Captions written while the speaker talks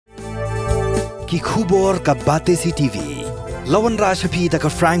कि खुबोर का बातें सी टीवी लवन राशपी तक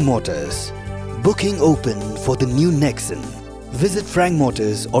Frank Motors booking open for the new Nexon. Visit Frank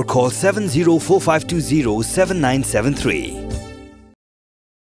Motors or call 7045207973.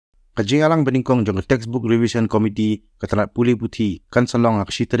 Kajing alang beningkong jong textbook revision committee katana Pule puthi kan salong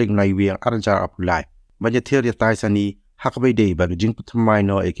ak shitering nai wiang arjar apulai. Banya thir ya tai sani hakbai dei ba jing puthamai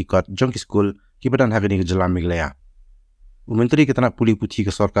no ekikot jong Skul kibadan hagani ke Jylla miglaya. Menteri katana Pule puthi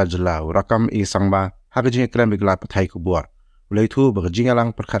ke Sarkar Jylla rakam e sangba hagajing ekram migla pathai ku buar. Ulai thu ba jing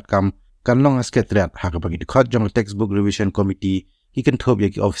alang perkhat kam kanlong asketret hagabagi dikot jong textbook revision committee ki kan thob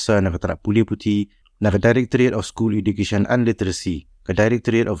yaki officer na katana Pule puthi na Directorate of School Education and Literacy, the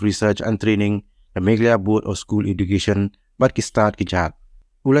Directorate of Research and Training, the Meghalaya Board of School Education, but ki start ki jat.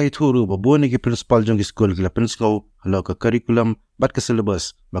 Ulai thuru ba buan ki principal jong school ki principal halo ka curriculum but ka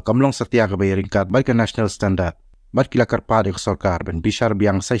syllabus ba kamlong satya ka Ïaryngkat but ka national standard but ki lakar pa de sarkar ben bishar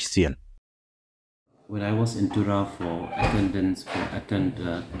biang saisian. When I was in Tura for attend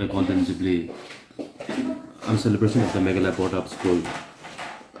the Golden Jubilee celebration of the Meghalaya Board of School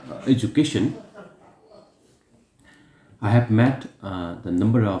Education, I have met the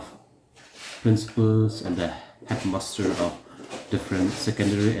number of principals and the headmaster of different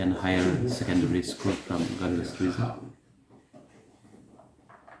secondary and higher secondary schools from Ganges region,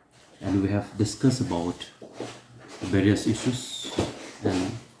 and we have discussed about various issues,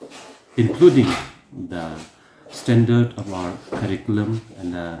 and including the standard of our curriculum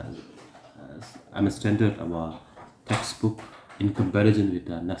and the standard of our textbook in comparison with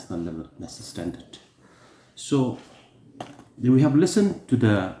the national level, national standard. So we have listened to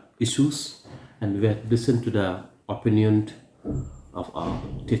the issues and we have listened to the opinion of our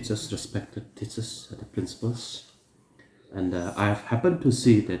teachers, respected teachers and the principals, and I have happened to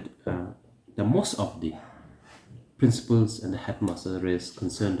see that the most of the principals and the headmaster is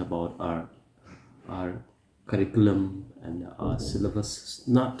concerned about our curriculum and our syllabus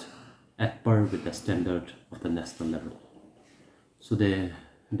not at par with the standard of the national level. So they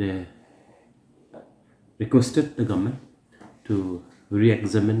requested the government to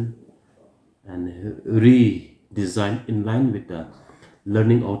re-examine and redesign in line with the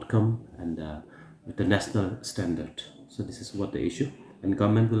learning outcome and with the national standard. So this is what the issue, and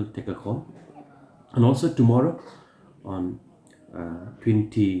government will take a call. And also tomorrow on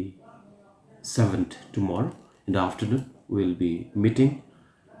 27th, tomorrow in the afternoon, we will be meeting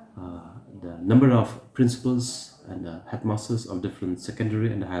the number of principals and headmasters of different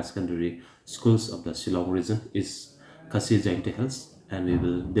secondary and higher secondary schools of the Shillong region is joint health, and we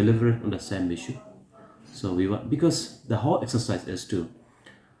will deliver on the same issue. So we want, because the whole exercise is to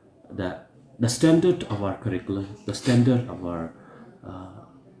the standard of our curriculum, the standard of our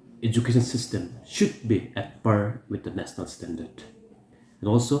education system should be at par with the national standard. And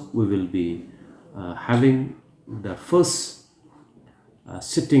also we will be having the first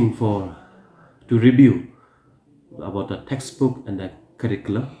sitting to review about the textbook and the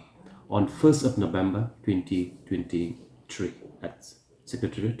curriculum on 1st of November 2023 at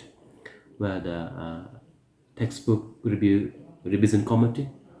Secretariat, where the textbook revision committee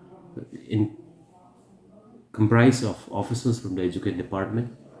comprised of officers from the education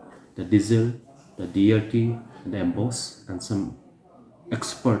department, the diesel, the DRT, and the emboss, and some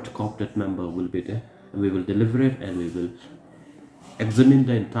expert corporate member will be there, and we will deliver it and we will examine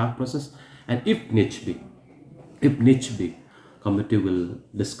the entire process, and if need be, committee will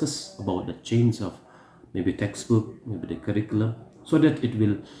discuss about the change of maybe textbook, maybe the curriculum, so that it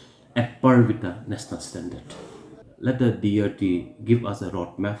will at par with the national standard. Let the DRT give us a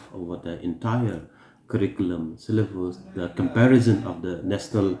roadmap over the entire curriculum, syllabus, the comparison of the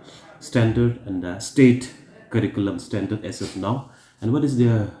national standard and the state curriculum standard as of now, and what is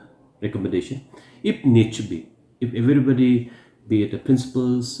their recommendation. If need to be, if everybody, be it the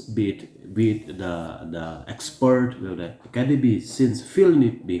principals, be it the expert, the academy, since feel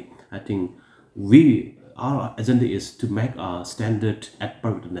need be, I think our agenda is to make our standard at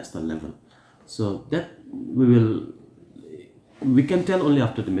par with the national level. So that we can tell only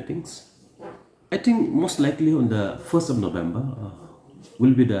after the meetings. I think most likely on the 1st of November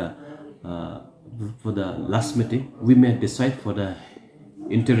will be the for the last meeting. We may decide for the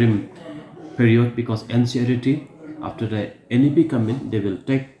interim period, because NCRT, after the NEP come in, they will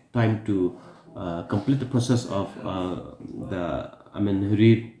take time to complete the process of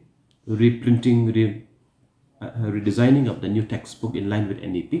reprinting, redesigning of the new textbook in line with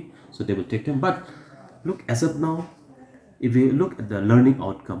NEP. So they will take time. But look, as of now, if we look at the learning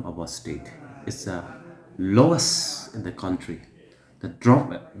outcome of our state, it's the lowest in the country. The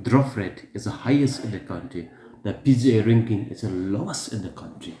drop rate is the highest in the country. The PGA ranking is the lowest in the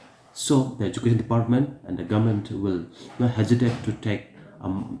country. So the education department and the government will not hesitate to take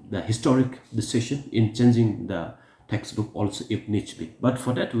the historic decision in changing the textbook also if needs be. But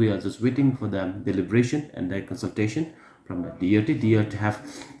for that, we are just waiting for the deliberation and the consultation from the DRT. DRT have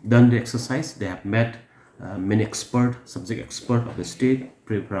done the exercise. They have met many subject expert of the state,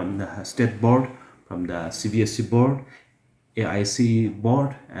 from the state board, from the CBSE board, AIC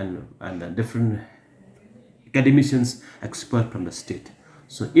board, and the different academicians, expert from the state.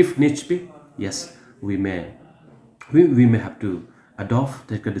 So if needs be, yes, we may have to adopt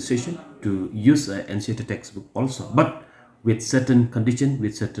the decision to use a NCERT textbook also, but with certain condition,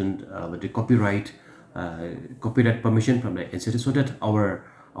 with certain with the copyright permission from the NCERT, so that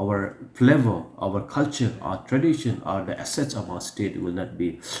our flavor, our culture, our tradition, or the assets of our state will not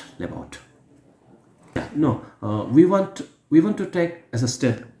be left out. No, we want to take, as a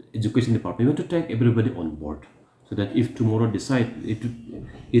state education department, we want to take everybody on board, so that if tomorrow decide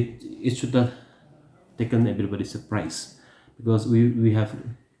it should not taken everybody surprise, because we have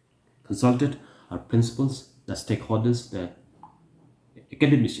consulted our principals, the stakeholders, the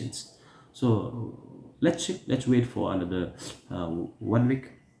academicians. So let's wait for another 1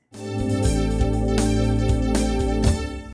 week.